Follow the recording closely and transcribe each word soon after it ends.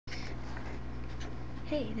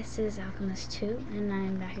Hey, this is Alchemist2, and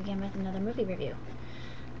I'm back again with another movie review.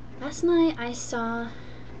 Last night I saw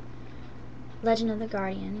Legend of the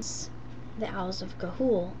Guardians, The Owls of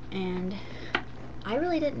Ga'Hoole, and I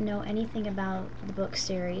really didn't know anything about the book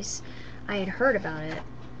series. I had heard about it,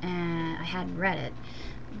 and I hadn't read it,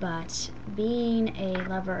 but being a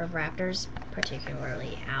lover of raptors,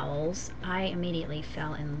 particularly owls, I immediately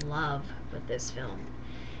fell in love with this film.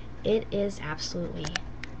 It is absolutely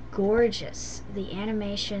gorgeous. The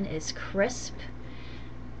animation is crisp,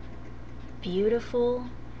 beautiful,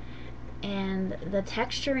 and the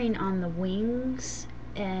texturing on the wings,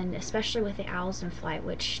 and especially with the owls in flight,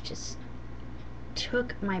 which just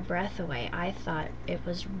took my breath away. I thought it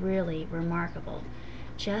was really remarkable.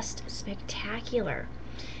 Just spectacular.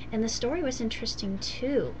 And the story was interesting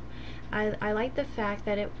too. I like the fact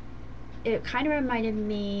that it kind of reminded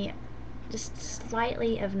me just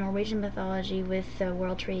slightly of Norwegian mythology with the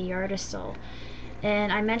world tree Yggdrasil. And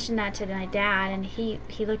I mentioned that to my dad, and he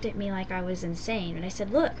looked at me like I was insane. And I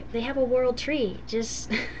said, "Look, they have a world tree, just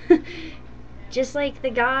just like the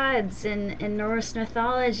gods in Norse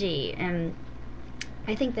mythology." And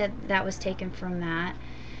I think that was taken from that,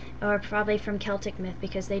 or probably from Celtic myth,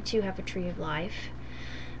 because they too have a tree of life.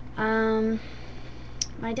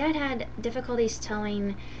 My dad had difficulties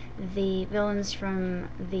telling the villains from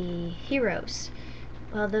the heroes.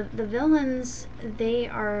 Well, the villains, they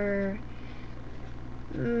are,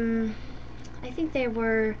 I think they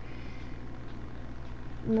were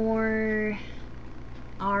more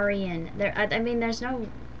Aryan. I mean, there's no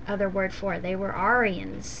other word for it. They were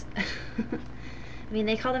Aryans. I mean,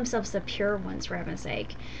 they call themselves the pure ones, for heaven's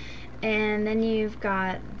sake. And then you've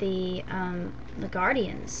got the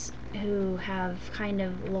Guardians, who have kind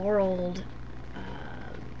of laureled,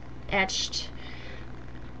 etched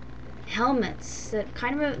helmets that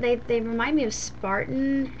kind of they remind me of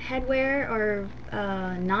Spartan headwear or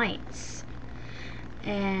knights,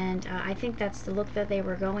 and I think that's the look that they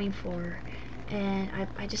were going for. And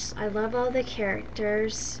I love all the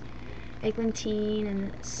characters, Eglantine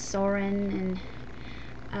and Soren,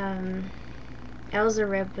 and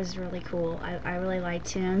Elzarib was really cool. I really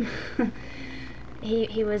liked him.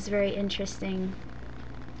 He was very interesting.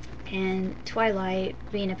 And Twilight,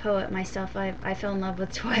 being a poet myself, I fell in love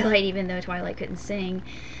with Twilight, even though Twilight couldn't sing.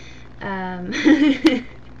 Um,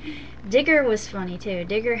 Digger was funny too.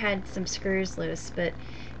 Digger had some screws loose, but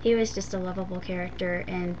he was just a lovable character.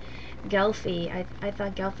 And Gelfie, I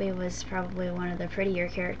thought Gelfie was probably one of the prettier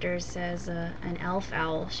characters as an elf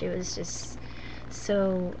owl. She was just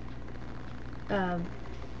so um,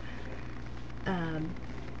 um,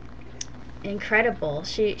 incredible.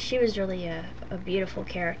 She was really a beautiful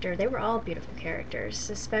character. They were all beautiful characters,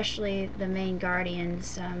 especially the main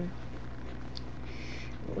guardians,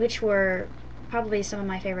 which were probably some of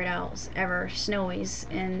my favorite owls ever, Snowies.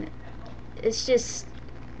 And it's just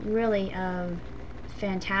really a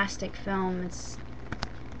fantastic film. It's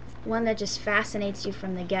one that just fascinates you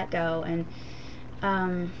from the get-go, and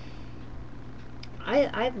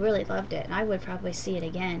I really loved it, and I would probably see it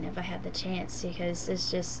again if I had the chance, because it's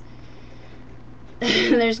just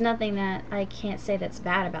there's nothing that I can't say that's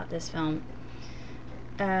bad about this film.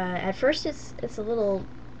 At first it's a little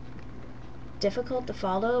difficult to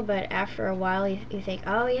follow, but after a while you think,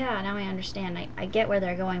 oh yeah, now I understand. I get where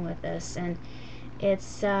they're going with this. And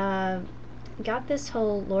it's got this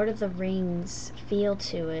whole Lord of the Rings feel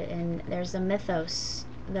to it, and there's a mythos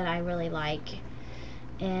that I really like.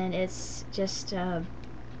 And it's just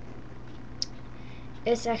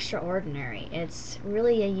it's extraordinary. It's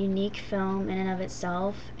really a unique film in and of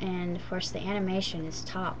itself, and of course the animation is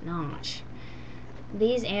top notch.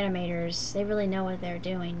 These animators, they really know what they're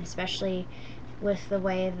doing, especially with the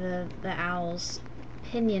way the owls'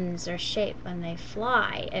 pinions are shaped when they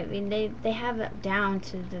fly. I mean, they have it down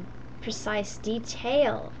to the precise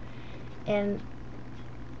detail, and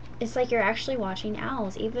it's like you're actually watching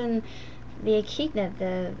owls. Even the echidna,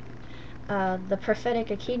 the prophetic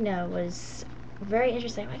echidna, was very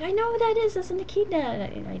interesting. Like, I know what that is. That's an echidna.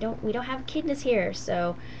 We don't have echidnas here,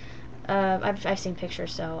 so I've seen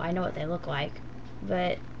pictures, so I know what they look like.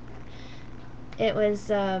 But it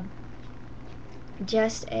was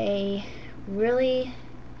just a really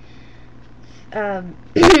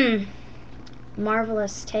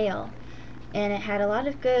marvelous tale, and it had a lot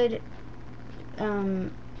of good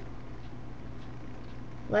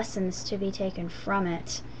lessons to be taken from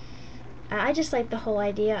it. I just like the whole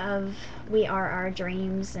idea of we are our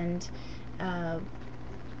dreams, and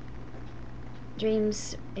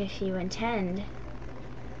dreams, if you intend,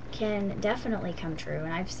 can definitely come true,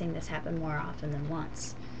 and I've seen this happen more often than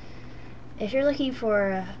once. If you're looking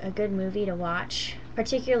for a good movie to watch,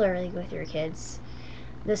 particularly with your kids,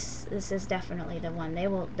 this is definitely the one. They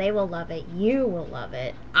will love it. You will love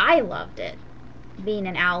it. I loved it. Being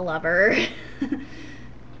an owl lover.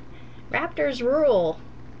 Raptors rule.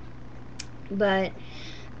 But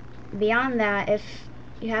beyond that, if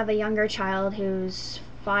you have a younger child who's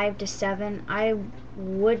 5 to 7, I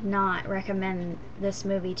would not recommend this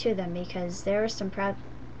movie to them, because there are some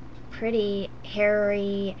pretty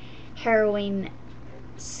hairy, harrowing,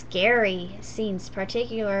 scary scenes,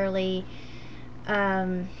 particularly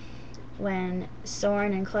when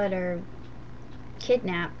Soren and Claude are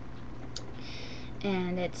kidnapped,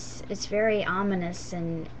 and it's very ominous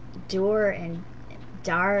and dour and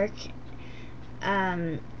dark,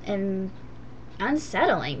 and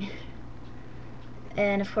unsettling.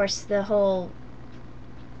 And of course, the whole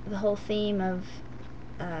theme of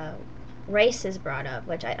race is brought up,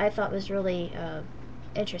 which I thought was really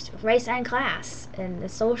interesting. Race and class and the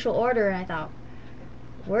social order. And I thought,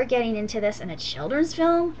 we're getting into this in a children's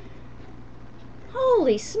film?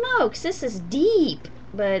 Holy smokes, this is deep.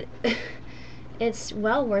 But it's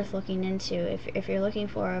well worth looking into if you're looking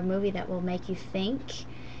for a movie that will make you think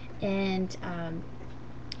and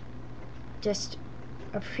just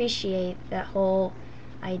appreciate that whole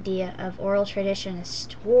idea of oral tradition, a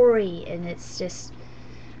story, and it's just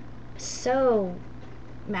so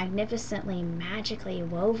magnificently, magically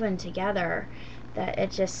woven together that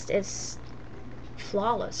it just is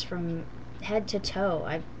flawless from head to toe.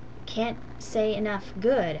 I can't say enough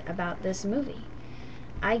good about this movie.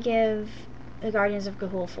 I give The Guardians of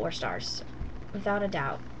Ga'Hoole 4 stars, without a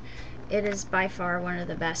doubt. It is by far one of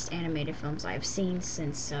the best animated films I've seen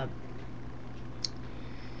since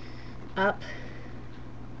Up,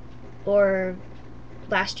 or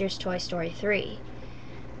last year's Toy Story 3.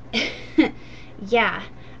 Yeah,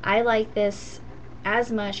 I like this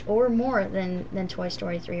as much or more than Toy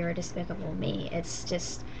Story 3 or Despicable Me. It's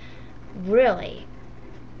just really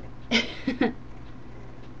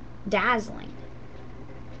dazzling.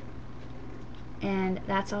 And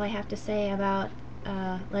that's all I have to say about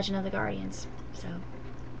Legend of the Guardians. So,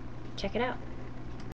 check it out.